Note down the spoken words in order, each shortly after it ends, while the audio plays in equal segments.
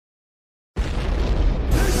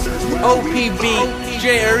OPB,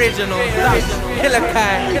 J Original, Killa Ki,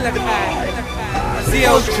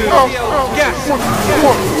 CO2,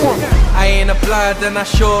 I ain't a blood and I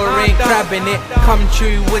sure ain't crabbing it. Come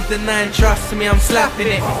true with the 9, trust me, I'm slapping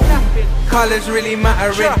it. Colours really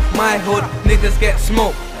matter in my hood. Niggas get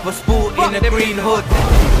smoked for sporting a green hood.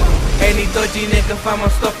 Any dodgy nigga fam, I'm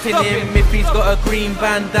stopping him. If he's got a green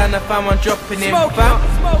bandana fam, I'm dropping him fam.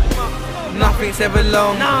 Nothing's ever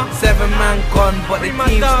long, 7 man gone, but the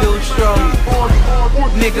team's still strong.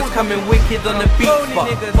 Niggas coming wicked on the beat, but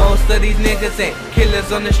most of these niggas ain't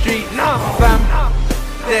killers on the street, fam.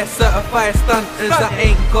 They're certified stunters, I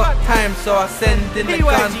ain't got time, so I send in the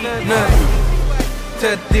gun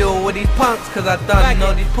to deal with these punks, cause I done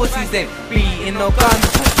know these pussies ain't beating no guns,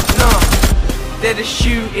 they're just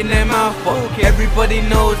shooting their mouth, but everybody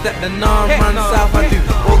knows that the norm runs south. I do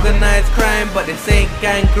organised crime, but this ain't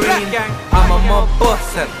gangrene. I'm a mob boss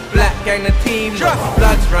and black gang the team. No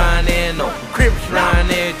bloods round here, no crips round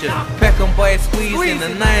here, just Peckham boys squeezing the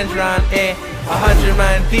 9s round here. 100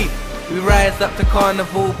 man deep, we rise up to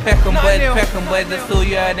carnival. Peckham boys, that's all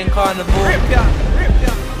you heard in carnival.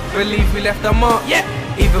 Believe we left a mark,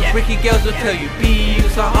 even freaky girls will tell you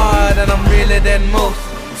B.U.s are hard and I'm realer than most.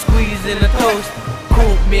 Squeezing the toast,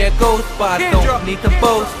 call me a ghost, but I don't need to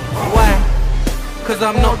boast. Why? Cause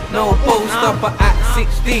I'm not no boaster, but at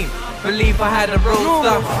 16, believe I had a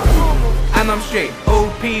roadster. And I'm straight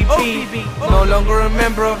OPB, no longer a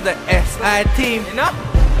member of the SI team.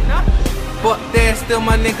 But they're still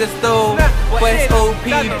my niggas though, but it's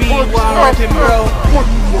OPB while I'm rapping, bro.